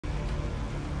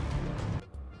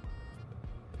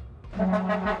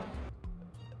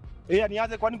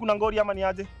Niaje kwani kuna ngori ama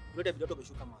niaje? Yote vidoto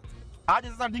umeshuka manzi. Aje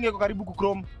sasa ndinge iko karibu ku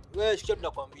chrome. Wewe shikisha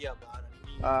tunakwambia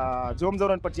bana. Jo mzee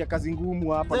unanipatia kazi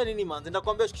ngumu hapa. Sasa nini manzi?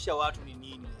 Ndakwambia shikisha watu ni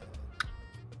nini?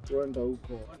 Twenda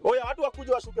huko. Oya watu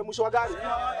wakuje washuke mwisho wa gari.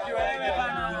 Wewe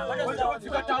bana.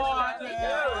 Wafika tao aje.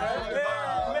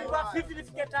 Umekuwa 50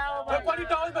 nifike tao bana. Kwani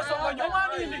tao imesonga nyuma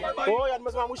nini? Oya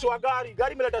nimesema mwisho wa gari.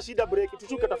 Gari imeleta shida break.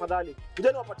 Tushuke tafadhali.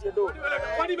 Kujeni wapatie do.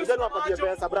 Kujeni wapatie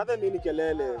pesa. Brother mimi ni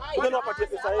kelele. Kujeni wapatie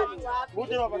pesa yenu.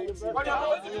 Kujeni wapatie pesa.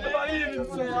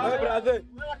 Wewe brother.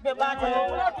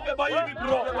 Tubeba hivi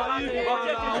bro.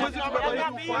 Huwezi tubeba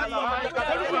hivi.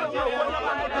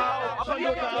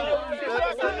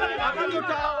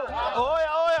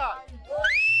 Oya.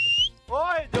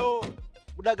 Oi jo.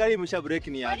 Buda gari imesha break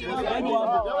ni aje.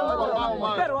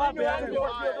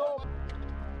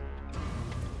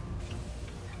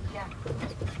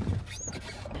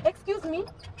 Excuse me.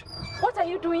 What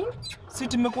are you doing? Si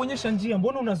tumekuonyesha njia,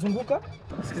 mbona unazunguka?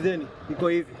 Sikizeni, iko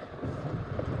hivi.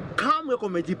 Kama uko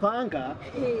umejipanga,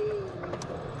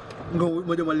 ngo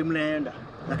moja mwalimu mnaenda,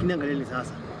 lakini angalieni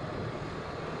sasa.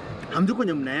 Hamjui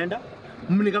kwenye mnaenda,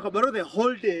 mmekaa kwa barabara the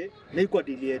whole day na iko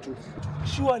deal yetu.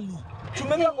 Surely.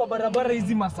 Tumekaa kwa barabara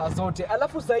hizi masaa zote,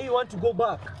 alafu sasa you want to go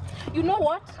back. You know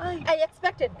what? I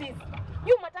expected this.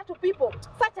 You matatu people,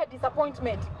 such a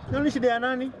disappointment. Nani shida ya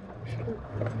nani?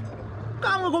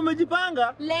 Kama uko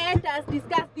umejipanga, Let us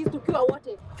discuss this tukiwa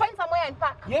wote. Find somewhere and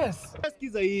park. Yes.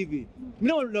 sikiza hivi.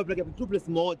 Mimi napeleka tu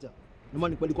place moja. Na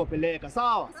maana nilikuwa peleka,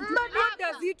 sawa? What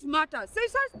does it matter?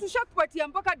 Sasa tushakupatia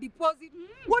mpaka deposit.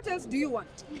 What else do you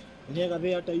want? Ni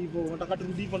Gathee hata hivyo. Unataka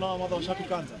turudi hivyo na madha washatu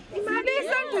kanza.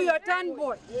 Listen to your turn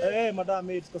boy. Madam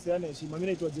mate koseane heshima. Mimi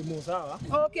naitwa Jemo, sawa?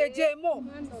 Okay, Jemo.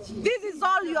 This is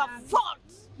all your fault.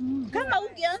 Kama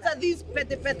ungeanza these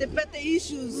pete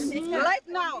issues right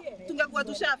now, tungekuwa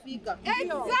tushafika.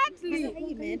 Exactly.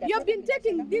 You've been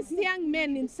taking these young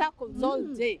men in circles all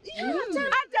day.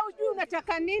 Hata ujui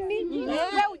unataka nini?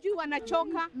 Wewe ujui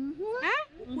wanachoka.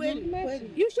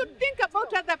 You should think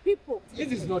about other people.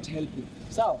 This is not helping.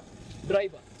 Sawa.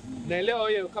 Driver. Naelewa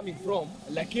where you're coming from,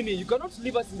 lakini you cannot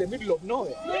leave us in the middle of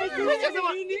nowhere.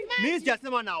 Mimi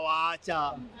sijasema na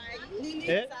waacha.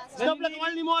 Sasa kama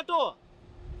nimewatoa.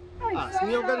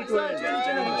 Sio gani tu wewe.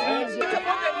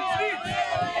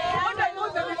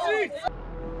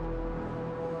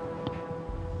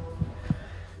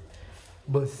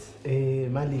 Boss,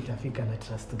 mali itafika na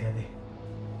trust Gathee.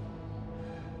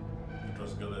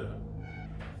 Trust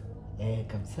Gathee?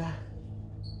 Kabisa.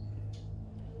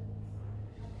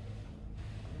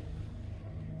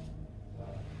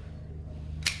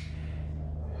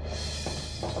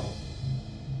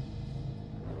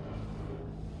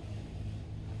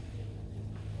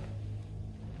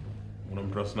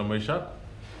 Unamtrust na Maisha?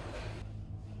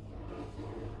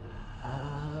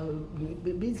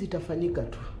 Busy itafanyika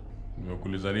tu.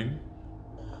 Nimekuuliza nini?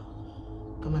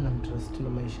 Kama namtrust na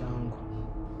maisha yangu.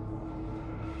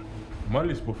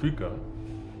 Mali isipofika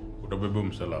utabeba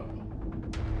msalaba.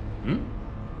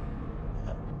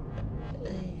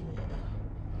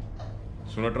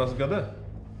 Si una trust Gathee?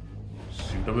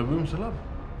 Si utabeba msalaba.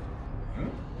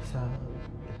 Sawa.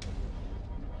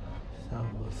 Sawa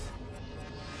boss.